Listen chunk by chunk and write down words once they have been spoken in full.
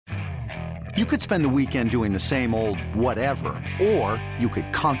You could spend the weekend doing the same old whatever, or you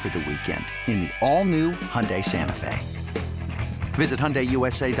could conquer the weekend in the all-new Hyundai Santa Fe. Visit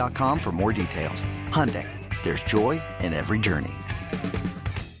HyundaiUSA.com for more details. Hyundai, there's joy in every journey.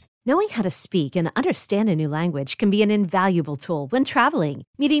 Knowing how to speak and understand a new language can be an invaluable tool when traveling,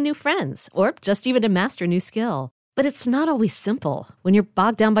 meeting new friends, or just even to master a new skill. But it's not always simple when you're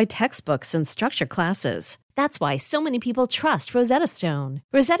bogged down by textbooks and structured classes. That's why so many people trust Rosetta Stone.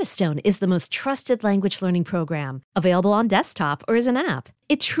 Rosetta Stone is the most trusted language learning program, available on desktop or as an app.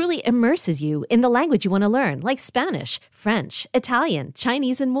 It truly immerses you in the language you want to learn, like Spanish, French, Italian,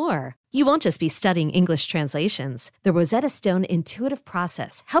 Chinese, and more. You won't just be studying English translations. The Rosetta Stone intuitive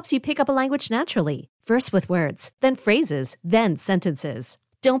process helps you pick up a language naturally, first with words, then phrases, then sentences.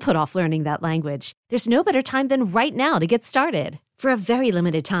 Don't put off learning that language. There's no better time than right now to get started. For a very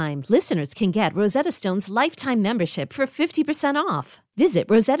limited time, listeners can get Rosetta Stone's lifetime membership for 50% off. Visit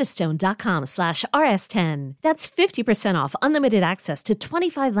rosettastone.com/rs10. That's 50% off unlimited access to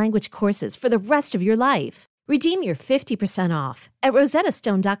 25 language courses for the rest of your life. Redeem your 50% off at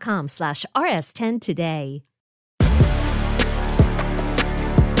rosettastone.com/rs10 today.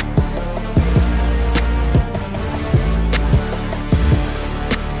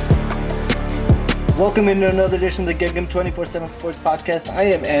 Welcome into another edition of the Gig 'Em 24/7 Sports Podcast. I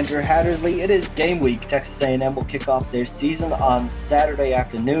am Andrew Hattersley. It is game week. Texas A&M will kick off their season on Saturday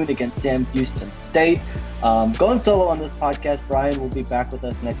afternoon against Sam Houston State. Going solo on this podcast. Brian will be back with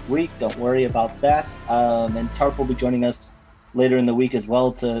us next week. Don't worry about that. And Tarp will be joining us later in the week as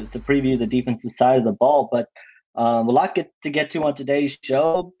well to preview the defensive side of the ball. But a lot to get to on today's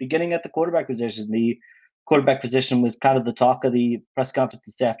show, beginning at the quarterback position. The quarterback position was kind of the talk of the press conference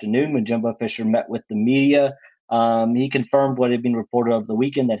this afternoon when Jimbo Fisher met with the media. He confirmed what had been reported over the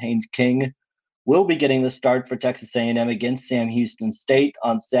weekend, that Haynes King will be getting the start for Texas A&M against Sam Houston State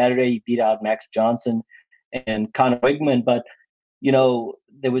on Saturday. He beat out Max Johnson and Connor Wigman. But, you know,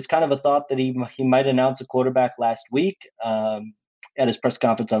 there was kind of a thought that he might announce a quarterback last week at his press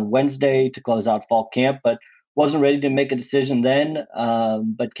conference on Wednesday to close out fall camp, but wasn't ready to make a decision then,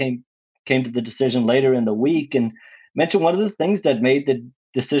 but came to the decision later in the week, and mentioned one of the things that made the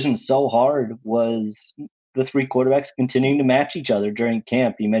decision so hard was the three quarterbacks continuing to match each other during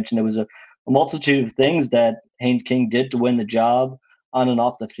camp. He mentioned there was a multitude of things that Haynes King did to win the job on and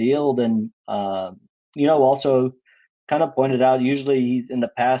off the field. And, also kind of pointed out, usually in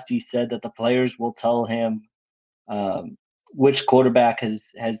the past, he said that the players will tell him which quarterback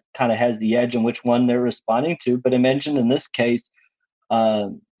has the edge and which one they're responding to. But I mentioned in this case,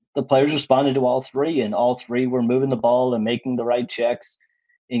 the players responded to all three, and all three were moving the ball and making the right checks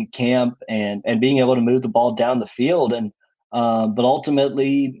in camp and being able to move the ball down the field. And but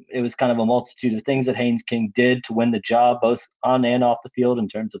ultimately, it was kind of a multitude of things that Haynes King did to win the job, both on and off the field, in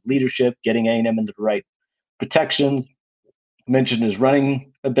terms of leadership, getting A&M into the right protections. Mentioned his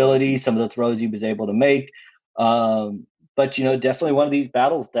running ability, some of the throws he was able to make. But, definitely one of these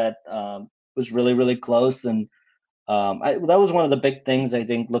battles that was really, really close. And that was one of the big things, I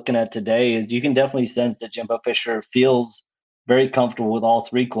think, looking at today, is you can definitely sense that Jimbo Fisher feels very comfortable with all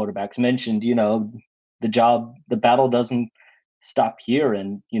three quarterbacks. Mentioned, the battle doesn't stop here.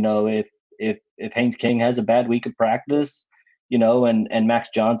 And, if Haynes King has a bad week of practice, and Max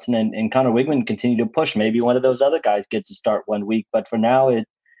Johnson and Connor Wigman continue to push, maybe one of those other guys gets to start one week. But for now, it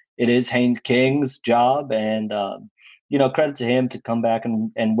is Haynes King's job. And, credit to him to come back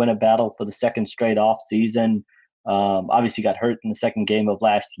and win a battle for the second straight off season. Obviously got hurt in the second game of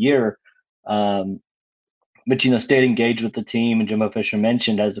last year. But, stayed engaged with the team. And Jimbo Fisher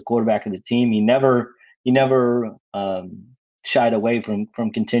mentioned, as the quarterback of the team, he never shied away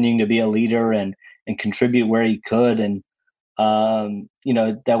from continuing to be a leader and contribute where he could. And,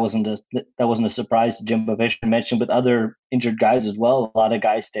 that wasn't a surprise to Jimbo Fisher. Mentioned with other injured guys as well. A lot of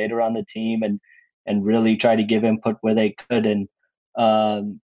guys stayed around the team and really tried to give input where they could. And,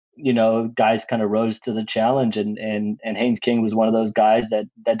 guys kind of rose to the challenge, and Haynes King was one of those guys that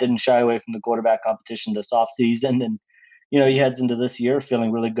didn't shy away from the quarterback competition this offseason. And, he heads into this year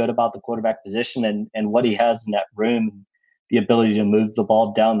feeling really good about the quarterback position and what he has in that room, and the ability to move the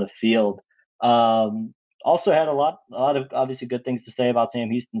ball down the field. Also had a lot of obviously good things to say about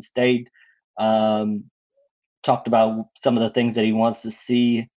Sam Houston State. Talked about some of the things that he wants to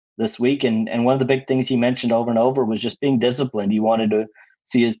see this week. And one of the big things he mentioned over and over was just being disciplined. He wanted to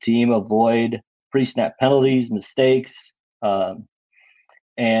see his team avoid pre-snap penalties, mistakes,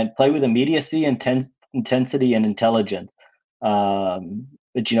 and play with immediacy, intensity, and intelligence. But,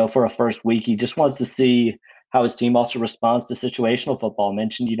 for a first week, he just wants to see how his team also responds to situational football.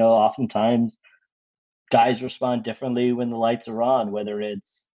 Mentioned, oftentimes guys respond differently when the lights are on, whether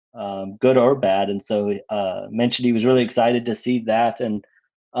it's, good or bad. And so mentioned he was really excited to see that, and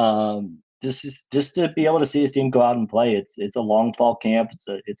just to be able to see his team go out and play. It's a long fall camp.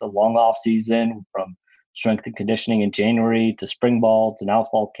 It's a long off season from strength and conditioning in January to spring ball to now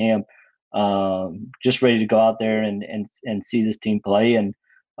fall camp. Just ready to go out there and see this team play. And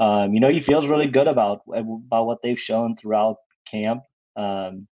he feels really good about what they've shown throughout camp.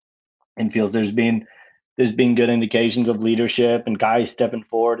 And feels there's been good indications of leadership and guys stepping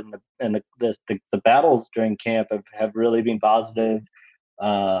forward, and the battles during camp have really been positive.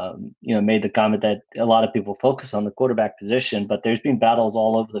 Made the comment that a lot of people focus on the quarterback position, but there's been battles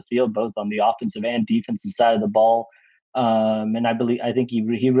all over the field, both on the offensive and defensive side of the ball. And I think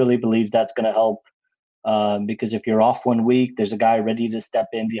he really believes that's going to help, because if you're off one week, there's a guy ready to step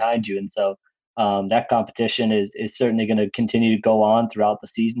in behind you. And so that competition is certainly going to continue to go on throughout the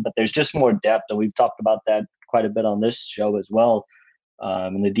season, but there's just more depth. And we've talked about that quite a bit on this show as well.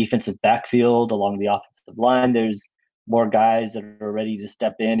 In the defensive backfield, along the offensive line, there's more guys that are ready to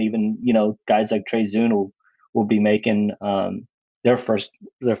step in. Even, guys like Trey Zune will be making their first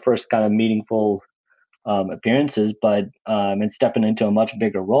kind of meaningful appearances, but and stepping into a much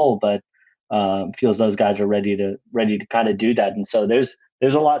bigger role. But feels those guys are ready to kind of do that. And so there's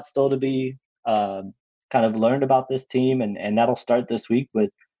a lot still to be kind of learned about this team, and that'll start this week with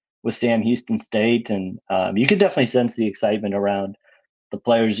Sam Houston State. And you can definitely sense the excitement around the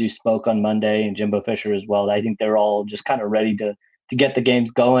players you spoke on Monday and Jimbo Fisher as well. I think they're all just kind of ready to get the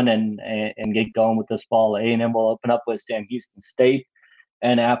games going and get going with this fall. A&M will open up with Sam Houston State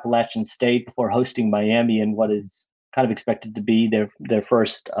and Appalachian State before hosting Miami in what is kind of expected to be their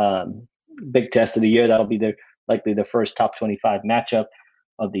first big test of the year. That'll be likely their first top 25 matchup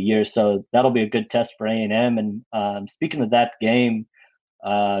of the year. So that'll be a good test for A&M. And speaking of that game,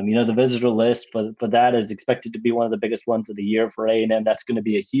 the visitor list for that is expected to be one of the biggest ones of the year for A&M. That's going to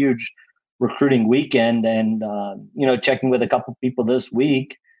be a huge recruiting weekend. And, checking with a couple people this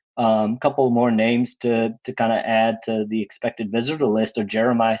week, a couple more names to kind of add to the expected visitor list are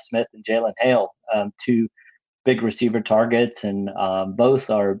Jeremiah Smith and Jalen Hale, two big receiver targets. And both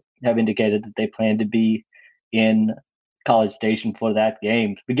have indicated that they plan to be in College Station for that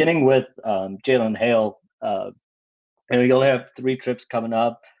game. Beginning with Jalen Hale, he'll have 3 trips coming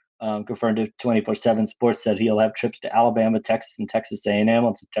up. Confirmed to 24/7 Sports that he'll have trips to Alabama, Texas, and Texas A&M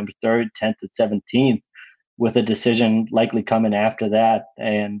on September 3rd, 10th, and 17th, with a decision likely coming after that.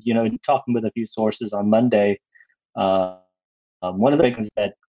 And, talking with a few sources on Monday, one of the things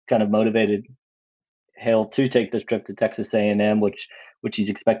that kind of motivated Hale to take this trip to Texas A&M, which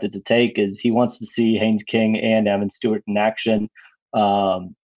he's expected to take, is he wants to see Haynes King and Evan Stewart in action.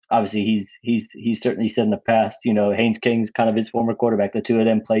 Obviously, he's certainly said in the past, Haynes King's kind of his former quarterback. The two of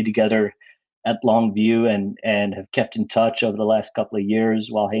them played together at Longview and have kept in touch over the last couple of years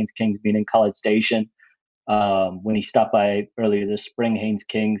while Haynes King's been in College Station. When he stopped by earlier this spring, Haynes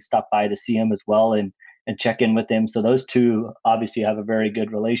King stopped by to see him as well and check in with him. So those two obviously have a very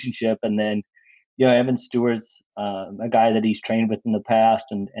good relationship. And then, Evan Stewart's a guy that he's trained with in the past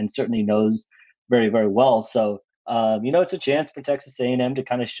and certainly knows very, very well. So, it's a chance for Texas A&M to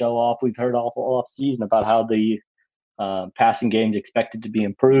kind of show off. We've heard all off season about how the passing game is expected to be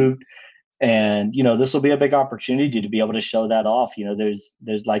improved. And, this will be a big opportunity to be able to show that off.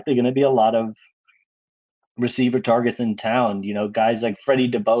 There's likely going to be a lot of receiver targets in town. Guys like Freddie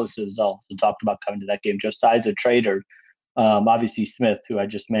DeBose is also talked about coming to that game. Josiah's a trader. Obviously Smith, who I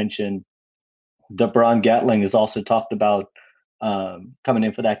just mentioned. DeBron Gatling is also talked about coming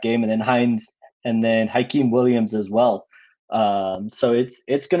in for that game, and then Hines, and then Hakeem Williams as well. So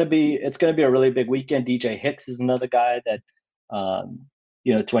it's gonna be a really big weekend. DJ Hicks is another guy that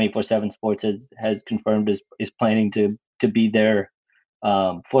 24/7 Sports has confirmed is planning to be there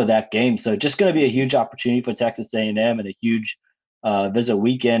for that game. So just going to be a huge opportunity for Texas A&M and a huge visit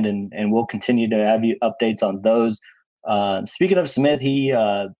weekend, and we'll continue to have you updates on those. Speaking of Smith,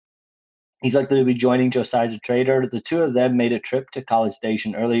 he's likely to be joining Josiah Trader. The two of them made a trip to College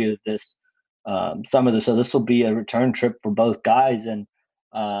Station earlier this summer, so this will be a return trip for both guys. And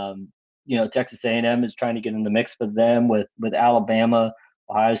Texas A&M is trying to get in the mix with them, with Alabama,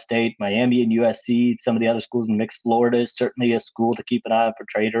 Ohio State, Miami, and USC. Some of the other schools in the mix. Florida is certainly a school to keep an eye on for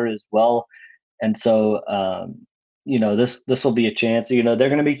Trader as well. And so this will be a chance. They're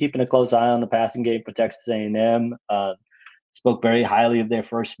going to be keeping a close eye on the passing game for Texas A&M. Spoke very highly of their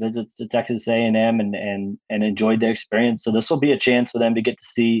first visits to Texas A&M and enjoyed their experience. So this will be a chance for them to get to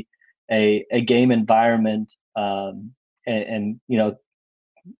see a game environment, and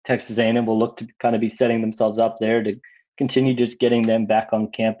Texas A&M will look to kind of be setting themselves up there to continue just getting them back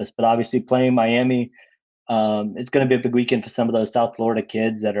on campus. But obviously playing Miami It's going to be a big weekend for some of those South Florida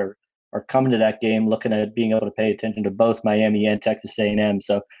kids that are coming to that game, looking at being able to pay attention to both Miami and Texas A&M.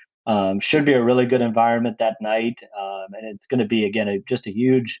 So should be a really good environment that night, and it's going to be again just a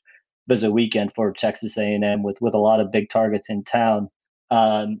huge visit weekend for Texas A&M with a lot of big targets in town.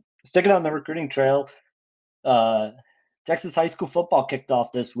 Sticking on the recruiting trail, uh, Texas high school football kicked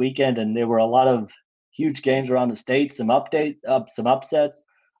off this weekend, and there were a lot of huge games around the state. Some upsets.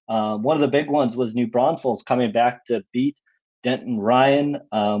 One of the big ones was New Braunfels coming back to beat Denton Ryan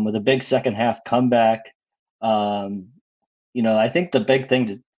with a big second half comeback. Um, I think the big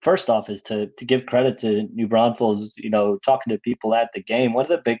thing first off is to give credit to New Braunfels. Talking to people at the game, one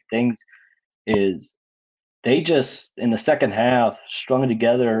of the big things is they just in the second half strung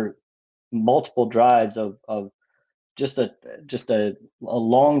together multiple drives of just a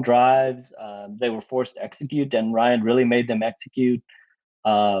long drives. They were forced to execute, and Ryan really made them execute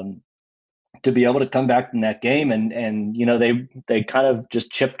um, to be able to come back from that game. And they kind of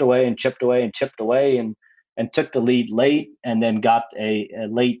just chipped away and chipped away and chipped away and took the lead late, and then got a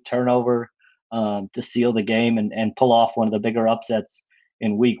late turnover to seal the game and pull off one of the bigger upsets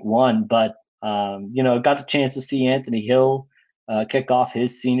in week one. But got the chance to see Anthony Hill kick off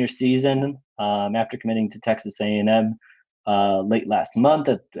his senior season after committing to Texas A&M late last month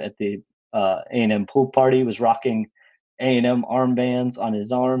at the A&M pool party. He was rocking A&M armbands on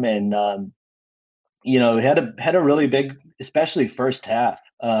his arm, and had a really big, especially first half.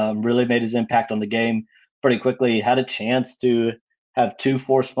 Really made his impact on the game pretty quickly. Had a chance to have two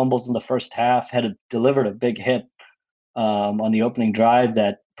forced fumbles in the first half. Delivered a big hit on the opening drive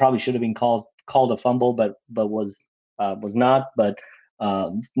that probably should have been called a fumble, but was not. But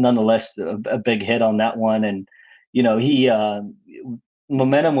nonetheless, a big hit on that one. And he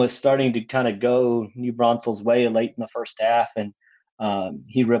momentum was starting to kind of go New Braunfels' way late in the first half, and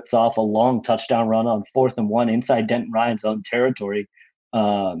he rips off a long touchdown run on 4th and 1 inside Denton Ryan's own territory.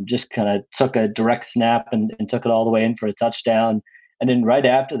 Just kind of took a direct snap and took it all the way in for a touchdown. And then right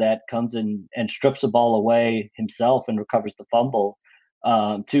after that comes in and strips the ball away himself and recovers the fumble.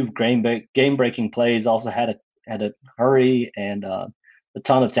 Two game-breaking plays. Also had a hurry and a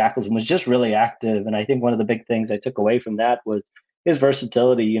ton of tackles and was just really active. And I think one of the big things I took away from that was his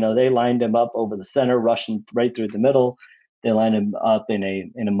versatility. They lined him up over the center, rushing right through the middle. They lined him up in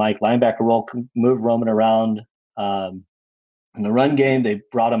a Mike linebacker role, roaming around. In the run game, they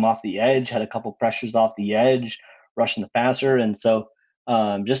brought him off the edge, had a couple pressures off the edge, rushing the passer. And so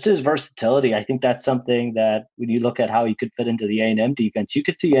just his versatility, I think that's something that when you look at how he could fit into the A&M defense, you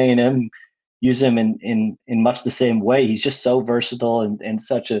could see A&M use him in much the same way. He's just so versatile and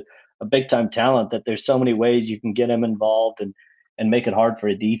such a big-time talent that there's so many ways you can get him involved and make it hard for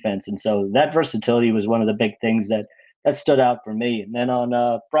a defense. And so that versatility was one of the big things that stood out for me. And then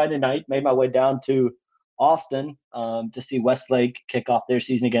on Friday night, made my way down to Austin to see Westlake kick off their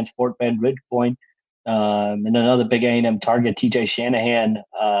season against Fort Bend Ridgepoint. And another big A&M target, TJ Shanahan,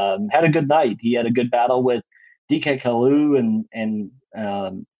 had a good night. He had a good battle with DK Kalu and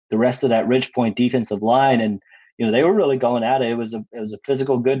the rest of that Ridgepoint defensive line. And, they were really going at it. It was a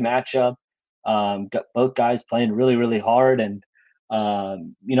physical, good matchup. Got both guys playing really, really hard. And,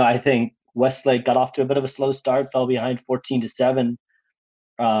 I think Westlake got off to a bit of a slow start, fell behind 14-7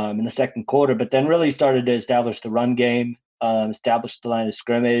 in the second quarter, but then really started to establish the run game, establish the line of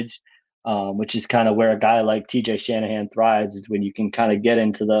scrimmage, which is kind of where a guy like TJ Shanahan thrives, is when you can kind of get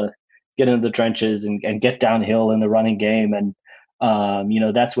into the trenches and get downhill in the running game. And,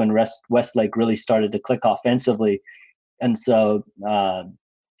 that's when Westlake really started to click offensively. And so,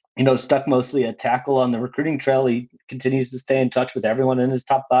 stuck mostly at tackle on the recruiting trail. He continues to stay in touch with everyone in his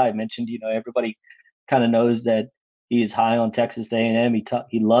top five. Mentioned, everybody kind of knows that he is high on Texas A&M.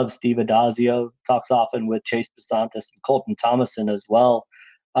 He loves Steve Adazio. Talks often with Chase Basantis and Colton Thomason as well.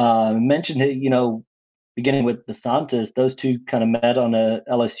 Mentioned, beginning with Basantis, those two kind of met on a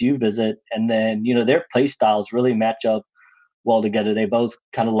LSU visit, and then their play styles really match up well together. They both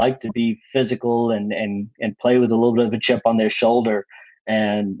kind of like to be physical and play with a little bit of a chip on their shoulder.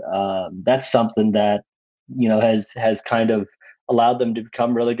 And that's something that has kind of allowed them to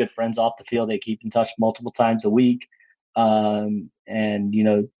become really good friends off the field. They keep in touch multiple times a week. And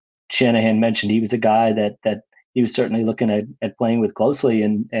Shanahan mentioned he was a guy that he was certainly looking at playing with closely,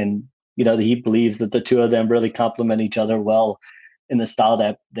 and he believes that the two of them really complement each other well in the style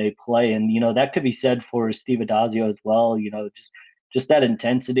that they play. And that could be said for Steve Adazio as well. Just that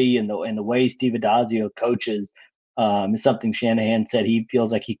intensity and the way Steve Adazio coaches is something Shanahan said he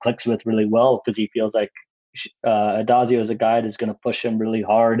feels like he clicks with really well, because he feels like Adazio is a guy that's going to push him really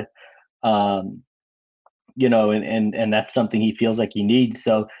hard, and that's something he feels like he needs.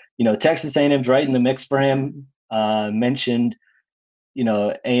 So, Texas A&M's right in the mix for him. Mentioned,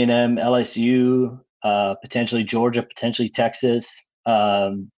 A&M, LSU, potentially Georgia, potentially Texas,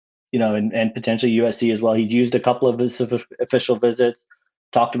 and potentially USC as well. He's used a couple of his official visits,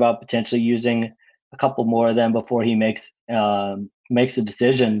 talked about potentially using a couple more of them before he makes a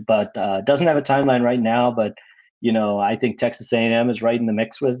decision, but doesn't have a timeline right now. But, I think Texas A&M is right in the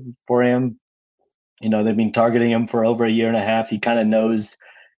mix for him. They've been targeting him for over a year and a half. He kind of knows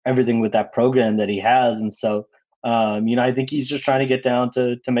everything with that program that he has. And so, I think he's just trying to get down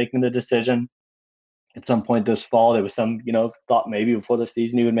to making the decision at some point this fall. There was some, thought maybe before the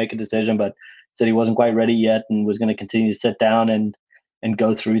season he would make a decision, but said he wasn't quite ready yet and was going to continue to sit down and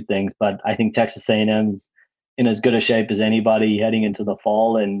go through things. But I think Texas A&M's in as good a shape as anybody heading into the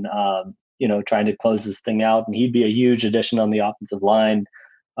fall and, trying to close this thing out. And he'd be a huge addition on the offensive line,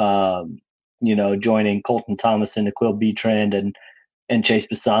 joining Colton Thomas and Aquil Betrand and Chase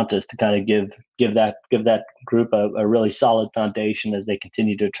Basantis to kind of give that group a really solid foundation as they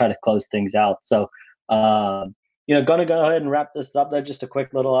continue to try to close things out. So, going to go ahead and wrap this up. That's just a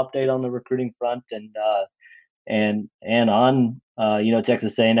quick little update on the recruiting front and on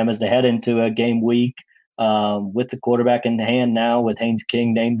Texas A&M as they head into a game week with the quarterback in hand now, with Haynes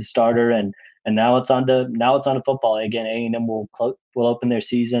King named the starter, and now it's on to football again. A&M will open their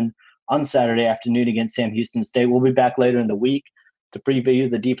season on Saturday afternoon against Sam Houston State. We'll be back later in the week to preview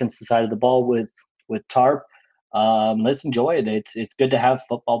the defensive side of the ball with Tarp. Let's enjoy it. It's good to have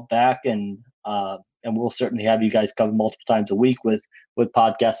football back, and we'll certainly have you guys covered multiple times a week with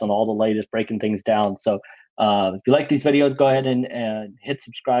podcasts on all the latest, breaking things down. So if you like these videos, go ahead and hit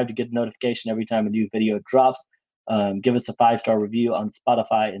subscribe to get a notification every time a new video drops. Give us a 5-star review on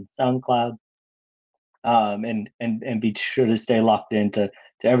Spotify and SoundCloud. And be sure to stay locked into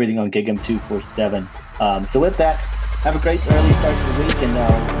everything on Gig'em 247. So with that, have a great early start to the week,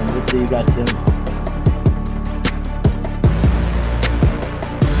 and we'll see you guys soon.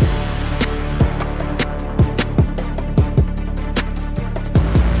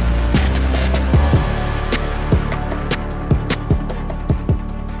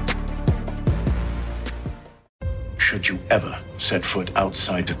 Should you ever set foot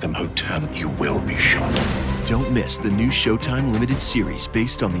outside of the hotel, you will be shot. Don't miss the new Showtime limited series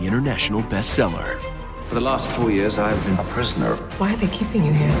based on the international bestseller. For the last 4 years, I've been a prisoner. Why are they keeping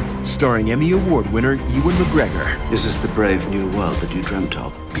you here? Starring Emmy Award winner Ewan McGregor. This is the brave new world that you dreamt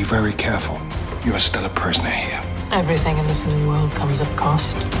of. Be very careful. You are still a prisoner here. Everything in this new world comes at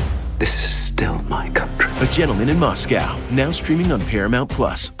cost. This is still my country. A Gentleman in Moscow, now streaming on Paramount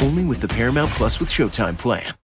Plus, only with the Paramount Plus with Showtime plan.